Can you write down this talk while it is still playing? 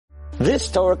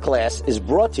This Torah class is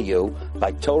brought to you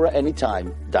by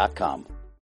TorahAnytime.com.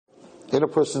 In a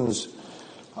person's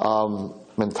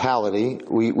mentality,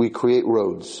 we create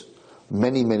roads,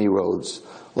 many roads,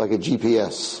 like a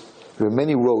GPS. There are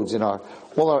many roads in all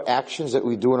our actions that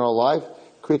we do in our life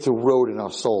creates a road in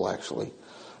our soul, actually.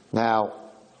 Now,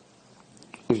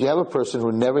 if you have a person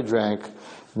who never drank,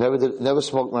 never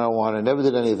smoked marijuana, never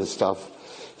did any of this stuff,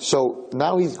 so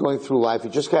now he's going through life, he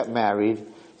just got married,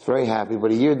 he's very happy, but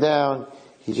a year down,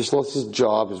 he just lost his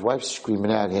job, his wife's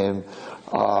screaming at him,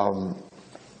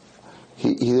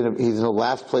 he's in the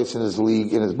last place in his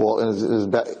league,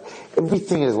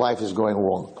 everything in his life is going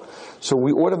wrong. So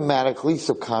we automatically,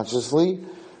 subconsciously,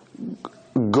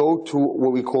 go to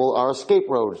what we call our escape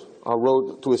road, our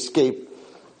road to escape.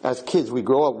 As kids, we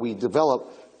grow up, we develop,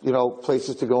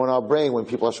 places to go in our brain when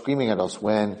people are screaming at us,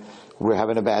 when we're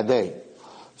having a bad day.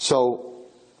 So,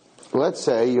 let's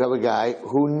say you have a guy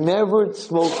who never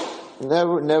smoked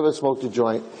a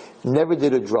joint, never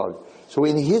did a drug. So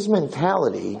in his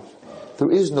mentality,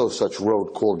 there is no such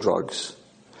road called drugs.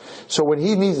 So when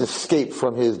he needs escape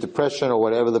from his depression or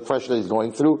whatever the pressure that he's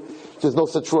going through, there's no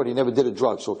such road. He never did a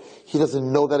drug. So he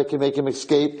doesn't know that it can make him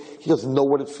escape. He doesn't know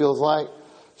what it feels like.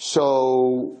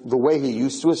 So the way he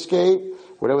used to escape,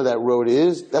 whatever that road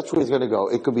is, that's where he's going to go.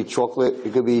 It could be chocolate.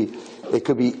 It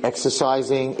could be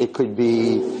exercising. It could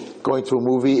be going to a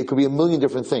movie. It could be a million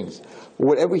different things.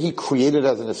 Whatever he created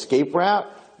as an escape route,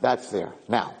 that's there.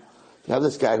 Now, you have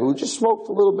this guy who just smoked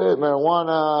a little bit of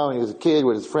marijuana when he was a kid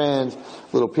with his friends, a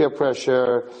little peer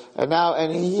pressure,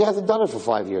 and he hasn't done it for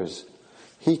 5 years.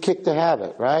 He kicked the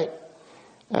habit, right?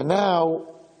 And now,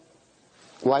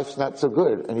 life's not so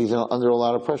good, and he's under a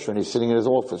lot of pressure, and he's sitting in his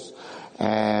office,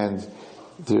 and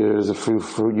there's a few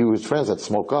his friends that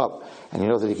smoke up, and he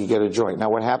knows that he could get a joint. Now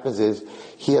what happens is,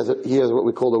 he has what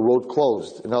we call the road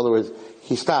closed. In other words,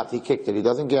 he stopped, he kicked it. He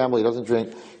doesn't gamble, he doesn't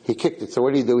drink, he kicked it. So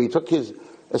what did he do? He took his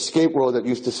escape road that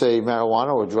used to say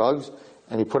marijuana or drugs,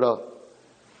 and he put up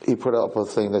a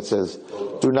thing that says,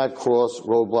 do not cross,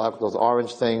 roadblock, those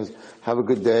orange things, have a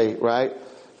good day, right?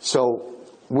 So,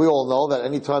 we all know that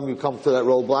anytime you come to that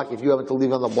roadblock, if you happen to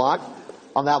leave on the block,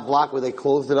 on that block where they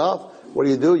closed it up, what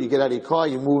do? You get out of your car,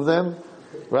 you move them,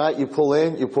 right? You pull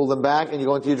in, you pull them back, and you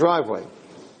go into your driveway.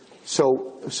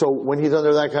 So when he's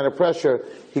under that kind of pressure,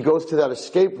 he goes to that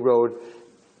escape road.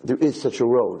 There is such a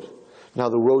road. Now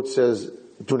the road says,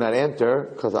 do not enter,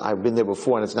 because I've been there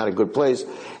before and it's not a good place,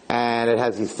 and it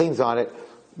has these things on it,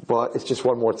 but it's just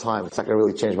one more time. It's not going to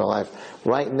really change my life.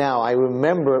 Right now, I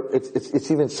remember,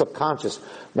 it's even subconscious.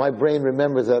 My brain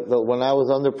remembers that when I was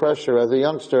under pressure as a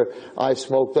youngster, I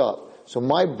smoked up. So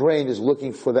my brain is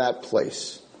looking for that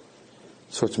place.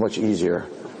 So it's much easier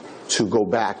to go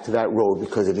back to that road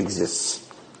because it exists.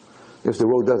 If the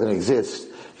road doesn't exist,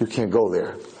 you can't go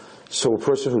there. So a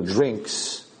person who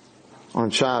drinks on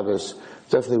Shabbos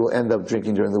definitely will end up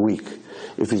drinking during the week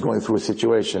if he's going through a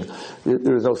situation.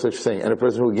 There is no such thing. And a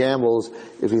person who gambles,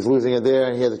 if he's losing it there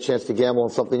and he has a chance to gamble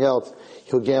on something else,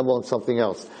 he'll gamble on something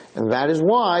else. And that is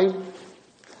why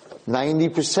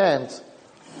 90%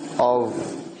 of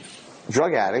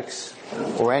drug addicts,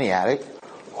 or any addict,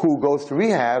 who goes to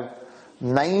rehab,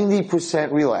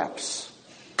 90% relapse.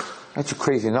 That's a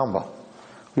crazy number.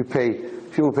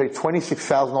 People pay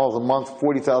 $26,000 a month,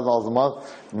 $40,000 a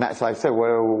month. And so I said,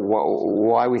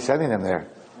 why are we sending them there?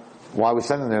 Why are we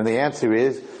sending them there? And the answer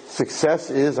is, success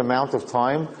is amount of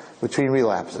time between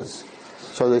relapses.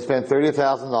 So they spend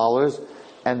 $30,000,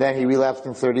 and then he relapsed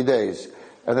in 30 days.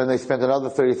 And then they spent another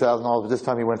 $30,000, but this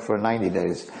time he went for 90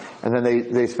 days. And then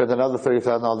they spent another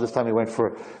 $30,000, this time he went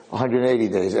for 180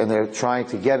 days. And they're trying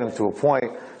to get him to a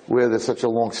point where there's such a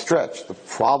long stretch. The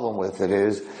problem with it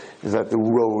is that the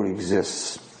road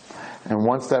exists. And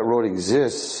once that road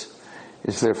exists,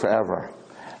 it's there forever.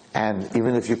 And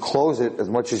even if you close it, as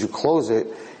much as you close it,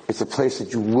 it's a place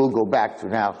that you will go back to.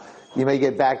 Now, you may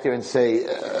get back there and say,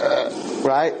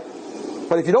 right?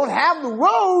 But if you don't have the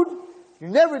road, you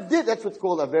never did. That's what's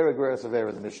called Avera Geras Avera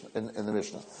in the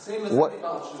Mishnah. Same as what?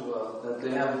 That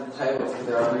they have the title for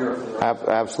their Avera.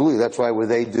 Absolutely. That's why where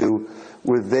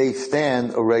they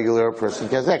stand, a regular person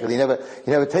can say, because he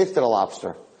never tasted a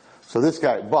lobster. So this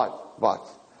guy, but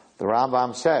the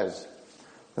Rambam says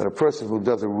that a person who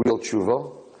does a real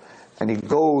tshuva, and he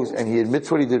goes and he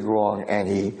admits what he did wrong, and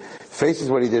he faces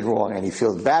what he did wrong, and he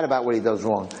feels bad about what he does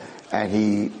wrong, and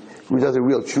he does a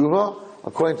real tshuva,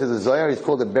 according to the Zohar, he's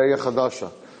called a Beria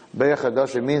Chadasha. Beria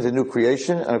Chadasha means a new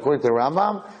creation, and according to the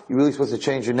Rambam, you're really supposed to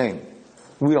change your name.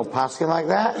 We don't paskin like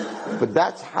that, but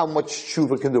that's how much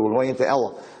tshuva can do. We're going into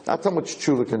Ella. That's how much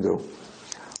tshuva can do.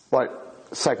 But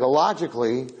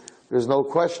psychologically, there's no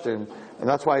question And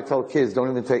that's why I tell kids,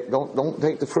 don't take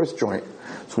the first joint.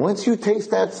 So once you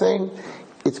taste that thing,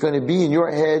 it's going to be in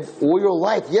your head all your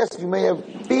life. Yes, you may have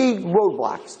big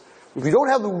roadblocks. If you don't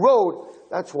have the road,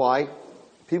 that's why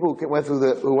people who went through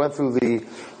the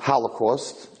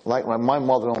Holocaust, like my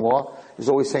mother-in-law, is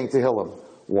always saying Tehillim.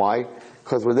 Why?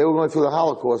 Because when they were going through the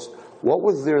Holocaust, what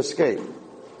was their escape?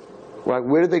 Right?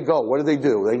 Where did they go? What did they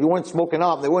do? They weren't smoking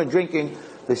up. They weren't drinking.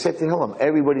 They said Tehillim.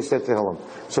 Everybody said Tehillim.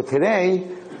 So today,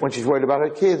 when she's worried about her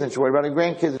kids, and she's worried about her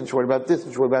grandkids, and she's worried about this,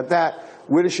 and she's worried about that,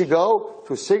 where does she go?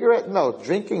 To a cigarette? No.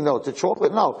 Drinking? No. To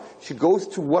chocolate? No. She goes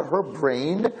to what her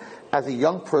brain, as a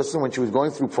young person, when she was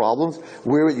going through problems,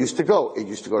 where it used to go. It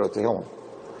used to go to Tehillim.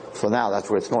 So now that's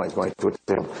where it's going. It's going to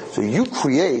Tehillim. So you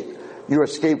create your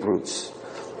escape routes.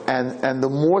 And the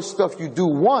more stuff you do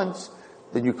once,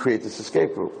 then you create this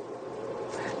escape route.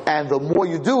 And the more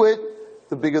you do it,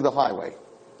 the bigger the highway.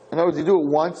 In other words, you do it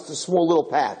once, it's a small little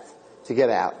path to get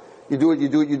out. You do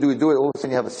it, all of a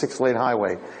sudden you have a 6-lane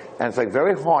highway. And it's like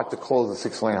very hard to close a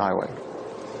 6-lane highway.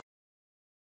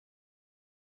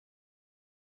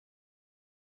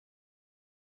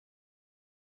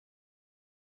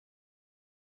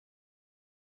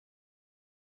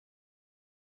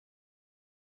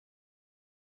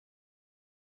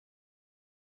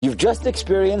 You've just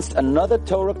experienced another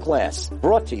Torah class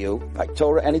brought to you by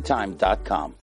TorahAnytime.com.